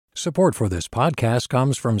Support for this podcast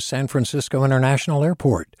comes from San Francisco International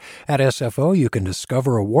Airport. At SFO, you can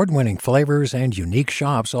discover award-winning flavors and unique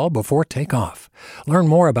shops all before takeoff. Learn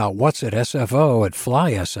more about what's at SFO at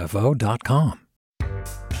flysfo.com.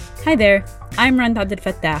 Hi there, I'm Rand Abdel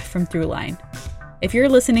Fattah from Throughline. If you're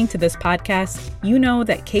listening to this podcast, you know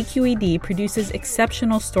that KQED produces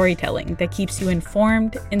exceptional storytelling that keeps you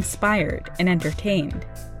informed, inspired, and entertained.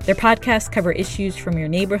 Their podcasts cover issues from your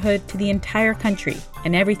neighborhood to the entire country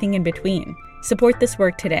and everything in between. Support this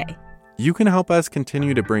work today. You can help us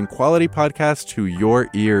continue to bring quality podcasts to your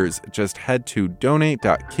ears. Just head to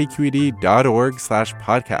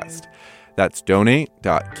donate.kqed.org/podcast. That's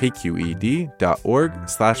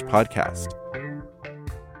donate.kqed.org/podcast.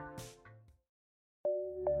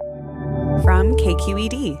 From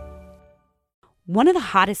KQED. One of the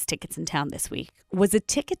hottest tickets in town this week was a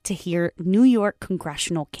ticket to hear New York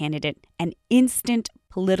congressional candidate and instant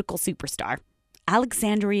political superstar,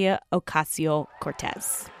 Alexandria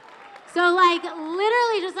Ocasio-Cortez. So,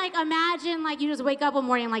 literally just, imagine, you just wake up one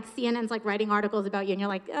morning and, CNN's, writing articles about you, and you're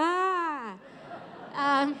like,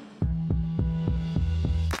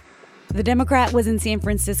 The Democrat was in San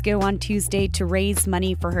Francisco on Tuesday to raise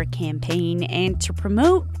money for her campaign and to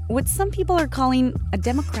promote what some people are calling a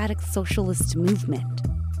Democratic Socialist movement.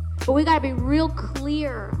 But we got to be real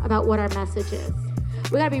clear about what our message is.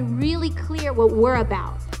 We got to be really clear what we're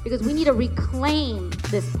about, because we need to reclaim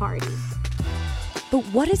this party. But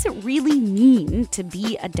what does it really mean to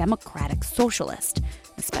be a Democratic Socialist,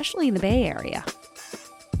 especially in the Bay Area?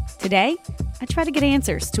 Today, I try to get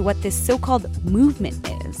answers to what this so-called movement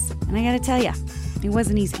is. And I gotta tell you, it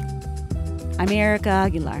wasn't easy. I'm Erica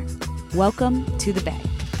Aguilar. Welcome to the Bay.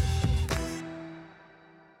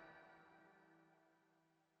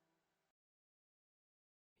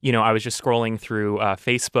 You know, I was just scrolling through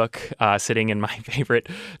Facebook, sitting in my favorite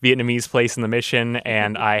Vietnamese place in the Mission,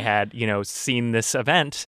 and I had, seen this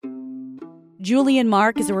event. Julian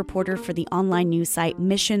Mark is a reporter for the online news site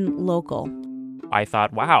Mission Local. I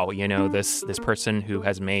thought, wow, this person who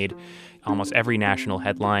has made almost every national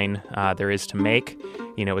headline there is to make,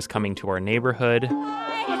 is coming to our neighborhood. This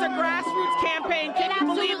was a grassroots campaign. Can you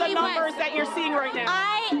believe the numbers that you're seeing right now?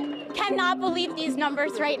 I cannot believe these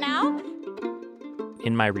numbers right now.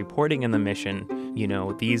 In my reporting in the Mission,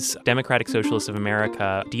 these Democratic Socialists of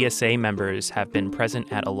America, DSA members have been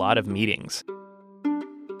present at a lot of meetings.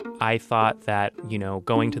 I thought that,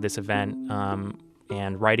 going to this event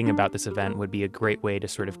and writing about this event would be a great way to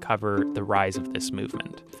sort of cover the rise of this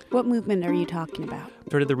movement. What movement are you talking about?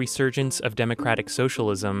 Sort of the resurgence of democratic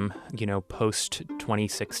socialism,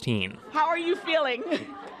 post-2016. How are you feeling?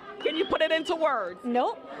 Can you put it into words?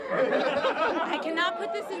 Nope. I cannot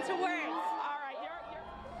put this into words.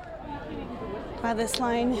 Wow, this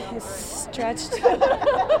line is stretched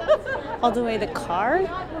all the way to the car, it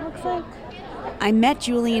looks like. I met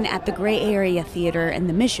Julian at the Gray Area Theater in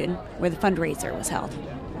the Mission, where the fundraiser was held.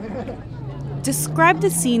 Describe the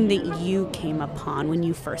scene that you came upon when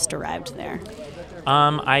you first arrived there.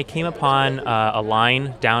 I came upon a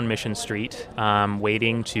line down Mission Street,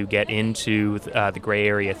 waiting to get into the Gray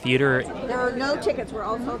Area Theater. There are no tickets. We're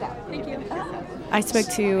all sold out. Thank you. I spoke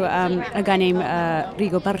to a guy named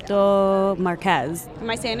Rigoberto Marquez. Am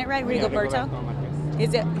I saying it right? Rigoberto?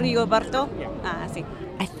 Is it Rigoberto? Yeah. I see.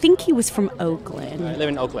 I think he was from Oakland. I live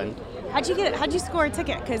in Oakland. How'd you score a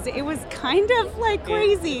ticket? Because it was kind of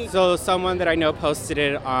crazy. So someone that I know posted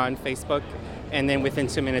it on Facebook, and then within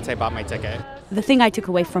 2 minutes I bought my ticket. The thing I took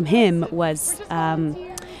away from him was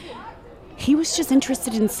he was just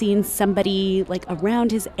interested in seeing somebody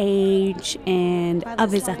around his age and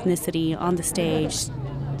of his ethnicity on the stage,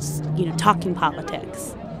 talking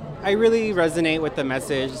politics. I really resonate with the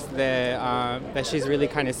message that she's really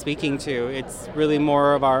kind of speaking to. It's really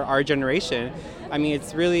more of our generation. I mean,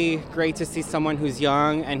 it's really great to see someone who's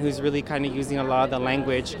young and who's really kind of using a lot of the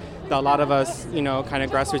language that a lot of us, kind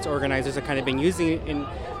of grassroots organizers have kind of been using,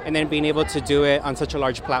 and then being able to do it on such a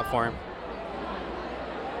large platform.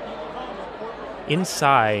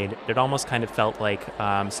 Inside, it almost kind of felt like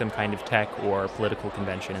some kind of tech or political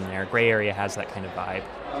convention in there. Gray Area has that kind of vibe.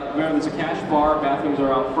 There's a cash bar, bathrooms are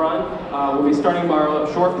out front. We'll be starting our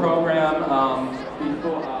short program.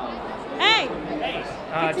 Hey!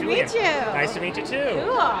 Good to meet you. Nice to meet you too.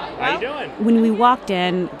 Cool. How you doing? When we walked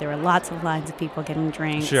in, there were lots of lines of people getting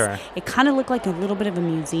drinks. Sure. It kind of looked like a little bit of a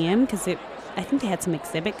museum because I think they had some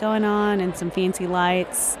exhibit going on and some fancy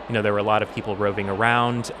lights. There were a lot of people roving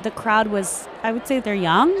around. The crowd was, I would say they're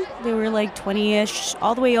young. They were 20-ish,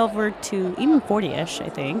 all the way over to even 40-ish, I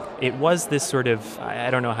think. It was this sort of,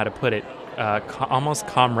 I don't know how to put it, almost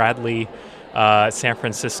comradely San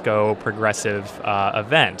Francisco progressive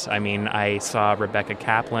event. I mean, I saw Rebecca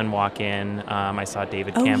Kaplan walk in. I saw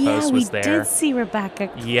David Campos was there. We did see Rebecca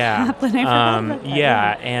Kaplan. Yeah. I forgot about that.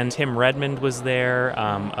 Yeah, and Tim Redmond was there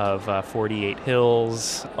of 48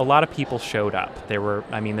 Hills. A lot of people showed up. There were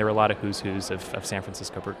a lot of who's of San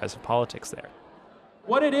Francisco progressive politics there.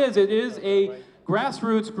 What it is a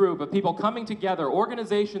grassroots group of people coming together,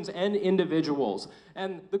 organizations and individuals.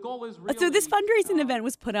 And the goal is really... So this fundraising event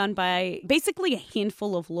was put on by basically a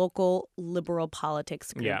handful of local liberal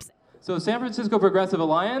politics groups. Yeah. So San Francisco Progressive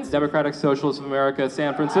Alliance, Democratic Socialists of America,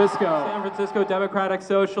 San Francisco Democratic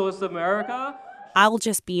Socialists of America. I'll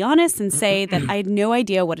just be honest and say that I had no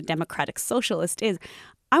idea what a Democratic Socialist is.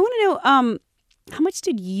 I want to know, how much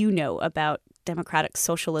did you know about democratic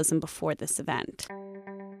socialism before this event?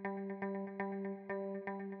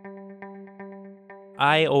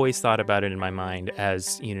 I always thought about it in my mind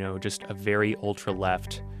as, just a very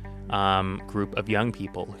ultra-left group of young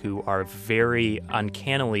people who are very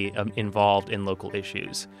uncannily involved in local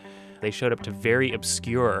issues. They showed up to very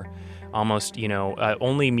obscure, almost,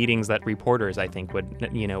 only meetings that reporters, I think,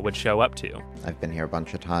 would show up to. I've been here a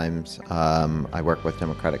bunch of times. I work with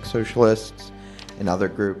Democratic Socialists and other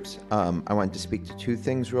groups. I wanted to speak to two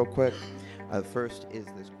things real quick. The first is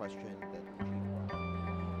this question.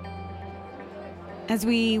 As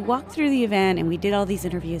we walked through the event and we did all these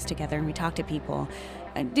interviews together and we talked to people,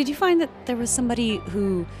 did you find that there was somebody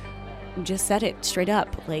who just said it straight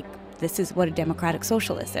up, like, this is what a democratic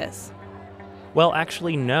socialist is? Well,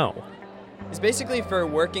 actually, no. It's basically for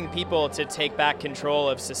working people to take back control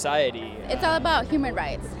of society. It's all about human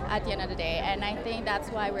rights at the end of the day, and I think that's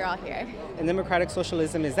why we're all here. And democratic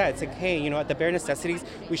socialism is that. It's like, hey, at the bare necessities,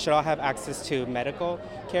 we should all have access to medical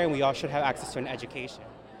care and we all should have access to an education.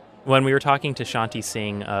 When we were talking to Shanti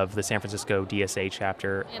Singh of the San Francisco DSA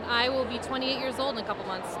chapter... And I will be 28 years old in a couple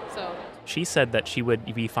months, so... She said that she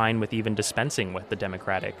would be fine with even dispensing with the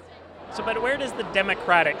Democratic. So, but where does the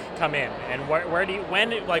Democratic come in? And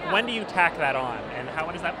when do you tack that on? And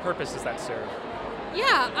what is that purpose does that serve?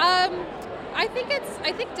 Yeah, I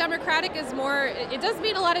think Democratic is more, it does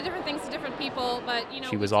mean a lot of different things to different people, but,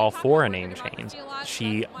 She was all for a name change.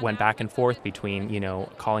 She went back and forth between,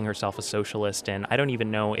 calling herself a socialist, and I don't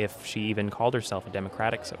even know if she even called herself a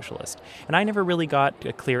democratic socialist. And I never really got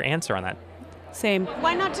a clear answer on that. Same.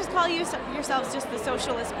 Why not just call yourselves just the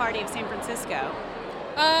Socialist Party of San Francisco?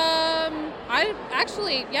 I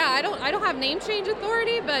don't have name change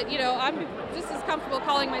authority, but I'm just as comfortable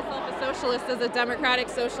calling myself a socialist as a democratic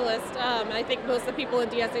socialist. I think most of the people in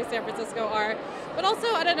DSA San Francisco are, but also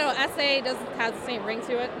I don't know, SA has the same ring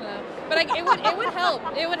to it. But it would help.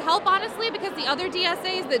 It would help honestly because the other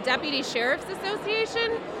DSA is the Deputy Sheriff's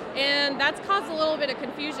Association, and that's caused a little bit of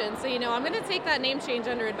confusion. So I'm going to take that name change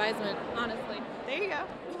under advisement. Honestly, there you go.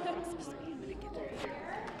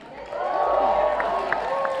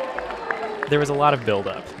 There was a lot of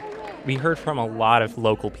buildup. We heard from a lot of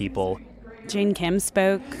local people. Jane Kim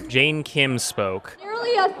spoke.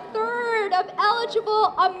 Nearly a third of eligible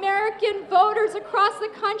American voters across the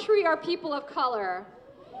country are people of color.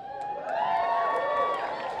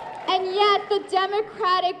 And yet the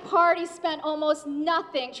Democratic Party spent almost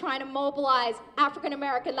nothing trying to mobilize African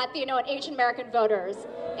American, Latino, and Asian American voters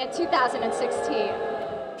in 2016.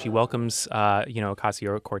 She welcomes,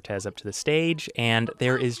 Ocasio-Cortez up to the stage, and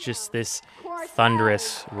there is just this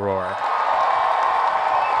thunderous roar.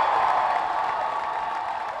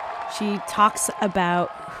 She talks about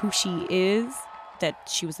who she is, that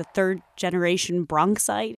she was a third-generation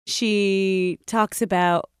Bronxite. She talks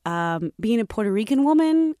about being a Puerto Rican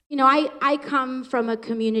woman. I come from a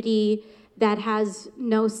community that has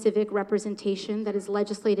no civic representation, that is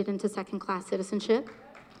legislated into second-class citizenship.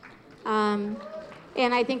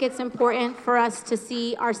 And I think it's important for us to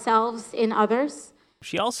see ourselves in others.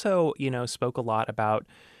 She also, spoke a lot about,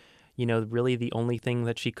 really the only thing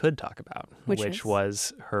that she could talk about, which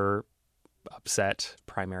was her upset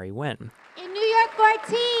primary win. In New York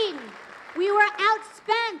 14, we were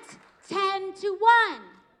outspent 10-1.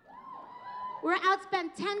 We're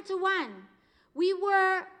outspent 10-1. We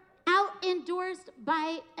were out-endorsed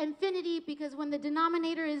by infinity because when the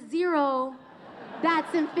denominator is 0,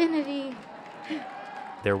 that's infinity.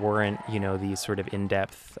 There weren't, these sort of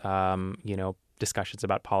in-depth, discussions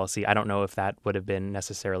about policy. I don't know if that would have been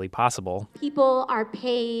necessarily possible. People are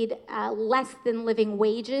paid less than living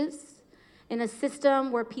wages in a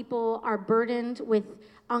system where people are burdened with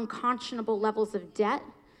unconscionable levels of debt,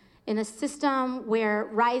 in a system where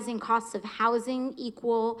rising costs of housing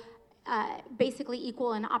basically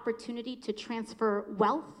equal an opportunity to transfer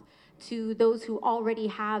wealth to those who already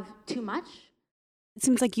have too much. It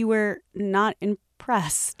seems like you were not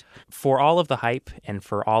impressed. For all of the hype and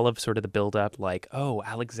for all of sort of the buildup, like, oh,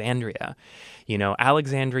 Alexandria,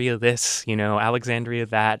 Alexandria this, Alexandria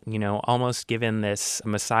that, almost given this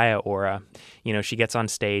Messiah aura, she gets on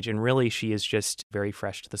stage and really she is just very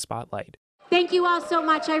fresh to the spotlight. Thank you all so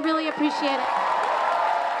much. I really appreciate it.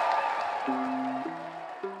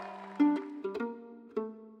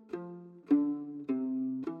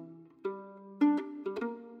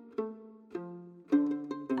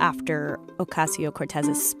 After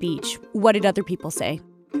Ocasio-Cortez's speech, what did other people say?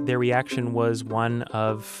 Their reaction was one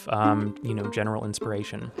of, general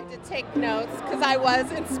inspiration. I did take notes because I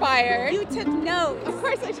was inspired. You took notes. Of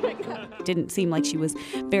course I took notes. Didn't seem like she was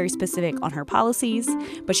very specific on her policies,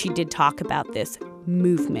 but she did talk about this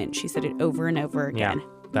movement. She said it over and over again. Yeah.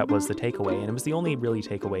 That was the takeaway, and it was the only really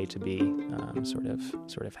takeaway to be sort of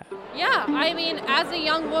had. Yeah, I mean, as a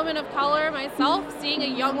young woman of color myself, seeing a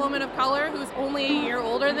young woman of color who's only a year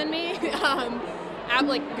older than me,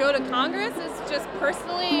 go to Congress is just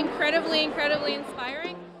personally incredibly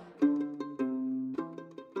inspiring.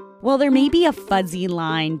 Well, there may be a fuzzy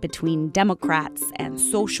line between Democrats and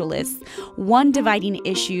socialists. One dividing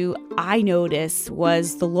issue I noticed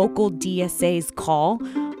was the local DSA's call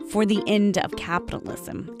for the end of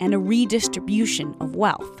capitalism and a redistribution of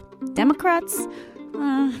wealth. Democrats,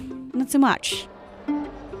 not so much.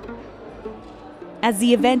 As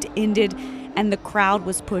the event ended and the crowd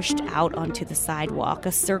was pushed out onto the sidewalk,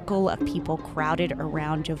 a circle of people crowded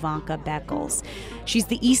around Jovanka Beckles. She's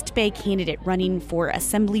the East Bay candidate running for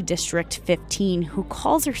Assembly District 15 who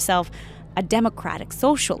calls herself a Democratic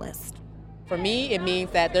Socialist. For me, it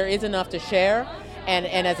means that there is enough to share, and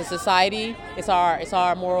as a society, it's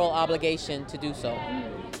our moral obligation to do so.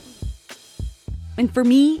 And for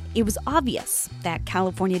me, it was obvious that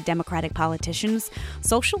California Democratic politicians,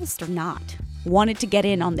 socialist or not, wanted to get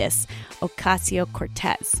in on this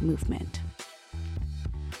Ocasio-Cortez movement.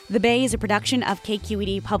 The Bay is a production of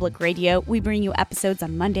KQED Public Radio. We bring you episodes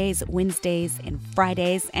on Mondays, Wednesdays, and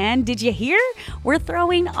Fridays. And did you hear? We're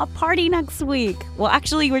throwing a party next week. Well,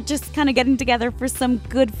 actually, we're just kind of getting together for some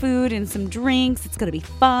good food and some drinks. It's going to be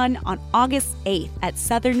fun on August 8th at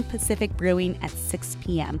Southern Pacific Brewing at 6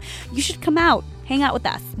 p.m. You should come out. Hang out with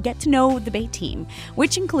us, get to know the Bay team,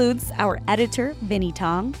 which includes our editor, Vinny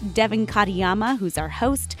Tong, Devin Katayama, who's our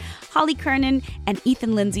host, Holly Kernan, and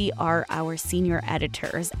Ethan Lindsay are our senior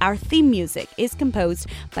editors. Our theme music is composed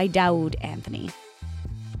by Daoud Anthony.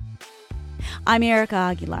 I'm Erica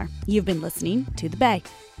Aguilar. You've been listening to The Bay.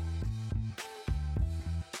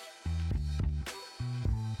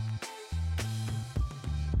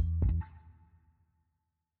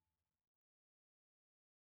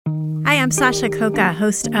 Hi, I'm Sasha Coca,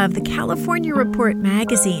 host of the California Report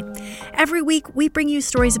magazine. Every week, we bring you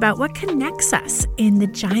stories about what connects us in the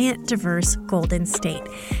giant, diverse Golden State.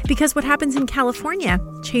 Because what happens in California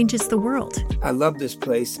changes the world. I love this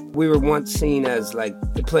place. We were once seen as like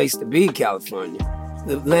the place to be, California.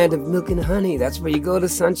 The land of milk and honey. That's where you go to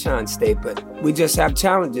Sunshine State, but we just have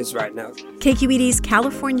challenges right now. KQED's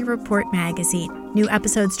California Report magazine. New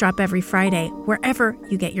episodes drop every Friday, wherever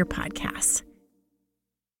you get your podcasts.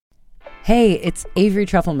 Hey, it's Avery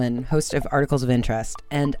Trufelman, host of Articles of Interest,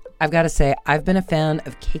 and I've got to say, I've been a fan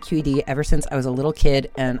of KQED ever since I was a little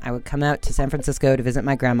kid, and I would come out to San Francisco to visit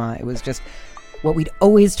my grandma. It was just what we'd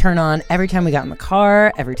always turn on every time we got in the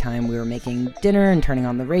car, every time we were making dinner and turning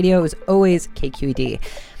on the radio. It was always KQED.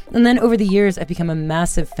 And then over the years, I've become a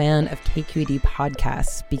massive fan of KQED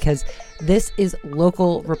podcasts because this is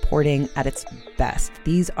local reporting at its best.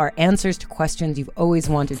 These are answers to questions you've always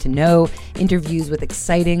wanted to know, interviews with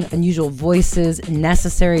exciting, unusual voices,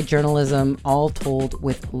 necessary journalism, all told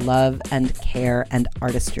with love and care and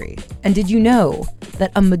artistry. And did you know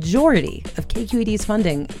that a majority of KQED's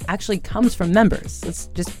funding actually comes from members? It's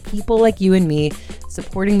just people like you and me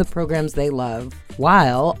supporting the programs they love,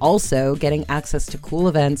 while also getting access to cool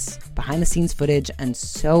events, behind-the-scenes footage, and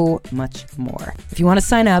so much more. If you want to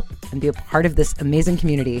sign up and be a part of this amazing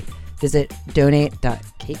community, visit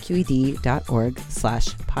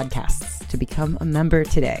donate.kqed.org/podcasts to become a member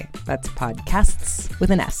today. That's podcasts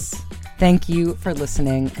with an S. Thank you for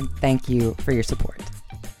listening, and thank you for your support.